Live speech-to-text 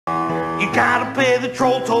you gotta pay the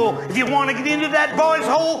troll toll. If you want to get into that boy's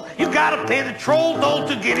hole, you gotta pay the troll toll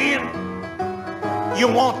to get in. You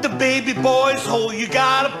want the baby boy's hole, you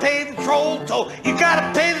gotta pay the troll toll. You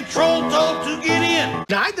gotta pay the troll toll to get in.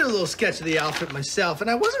 Now, I did a little sketch of the outfit myself, and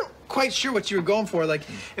I wasn't quite sure what you were going for. Like,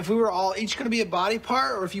 if we were all each gonna be a body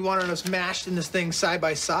part, or if you wanted us mashed in this thing side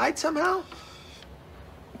by side somehow.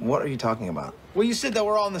 What are you talking about? Well, you said that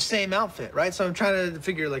we're all in the same outfit, right? So I'm trying to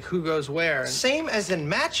figure, like, who goes where. Same as in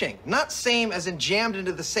matching, not same as in jammed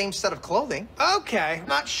into the same set of clothing. Okay.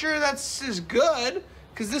 Not sure that's as good,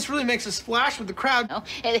 because this really makes a splash with the crowd. No,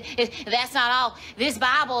 that's not all. This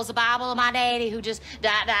Bible is the Bible of my daddy who just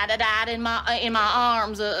died in my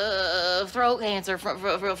arms of throat cancer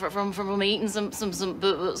from eating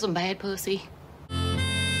some bad pussy.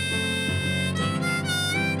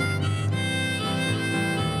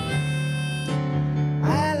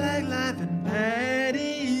 I like life in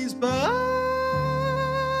Patty's Bar.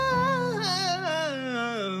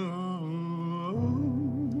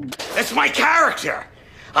 That's my character.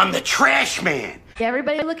 I'm the trash man.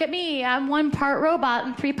 Everybody look at me. I'm 1 part robot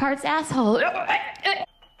and 3 parts asshole. That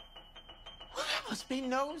must be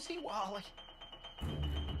nosy, Wally.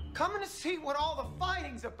 Coming to see what all the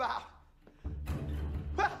fighting's about.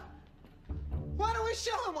 Well, why don't we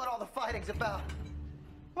show him what all the fighting's about?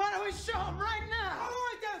 Why don't we show him right now? All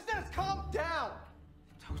right, Dennis, calm down.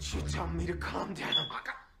 Don't you tell me to calm down.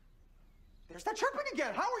 There's that chirping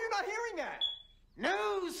again. How are you not hearing that?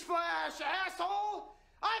 Newsflash, asshole!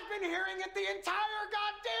 I've been hearing it the entire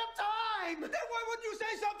goddamn time! Then why wouldn't you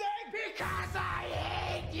say something? Because I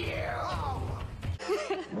hate you!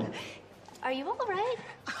 Oh. Are you all right?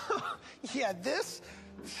 Yeah,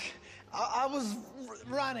 I was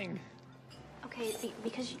running. Okay,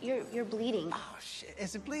 because you're bleeding. Oh, shit.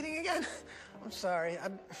 Is it bleeding again? I'm sorry.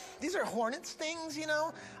 These are hornet stings, you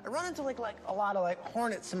know? I run into, like a lot of,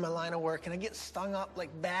 hornets in my line of work, and I get stung up,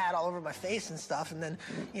 bad all over my face and stuff, and then,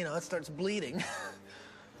 it starts bleeding.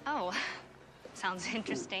 Oh, sounds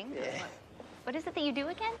interesting. Yeah. What is it that you do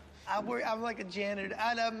again? I'm like a janitor.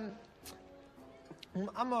 I'm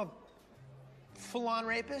a full-on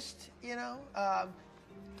rapist,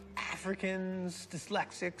 Africans,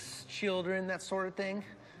 dyslexics, children, that sort of thing.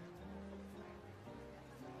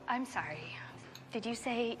 I'm sorry. Did you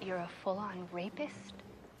say you're a full-on rapist?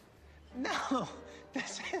 No,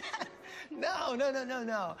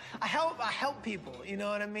 no. I help people. You know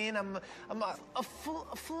what I mean? I'm a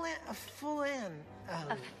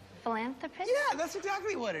Philanthropist? Yeah, that's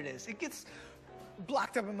exactly what it is. It gets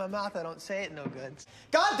blocked up in my mouth. I don't say it no good.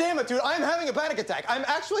 God damn it, dude! I'm having a panic attack. I'm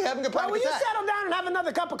actually having a panic attack. Will you settle down and have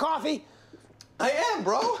another cup of coffee? I am,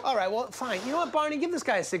 bro. All right, well, fine. You know what, Barney? Give this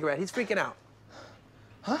guy a cigarette. He's freaking out.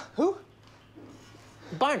 Huh? Who?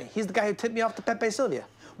 Barney. He's the guy who tipped me off to Pepe Sylvia.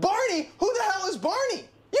 Barney? Who the hell is Barney?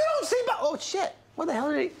 You don't see Oh, shit. What the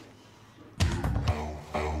hell did he...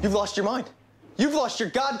 You've lost your mind. You've lost your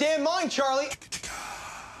goddamn mind, Charlie.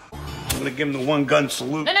 I'm gonna give him the one-gun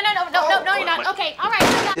salute. No, you're not. Okay, all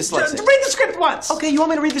right. Read the script once. Okay, you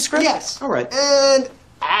want me to read the script? Yes. All right. And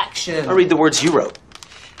action. I'll read the words you wrote.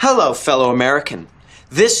 Hello, fellow American.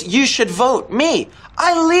 This you should vote. Me.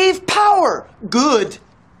 I leave power. Good.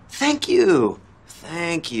 Thank you.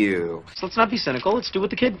 Thank you. So let's not be cynical. Let's do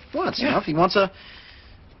what the kid wants. You know, if he wants a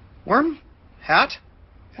worm hat.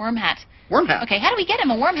 Worm hat. Worm hat. Okay, how do we get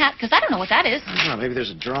him a worm hat? Because I don't know what that is. I don't know, maybe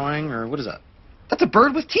there's a drawing, or what is that? That's a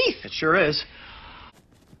bird with teeth. It sure is.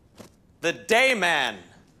 The Dayman.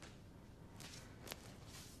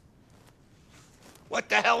 What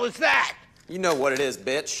the hell is that? You know what it is,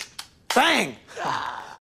 bitch. Bang!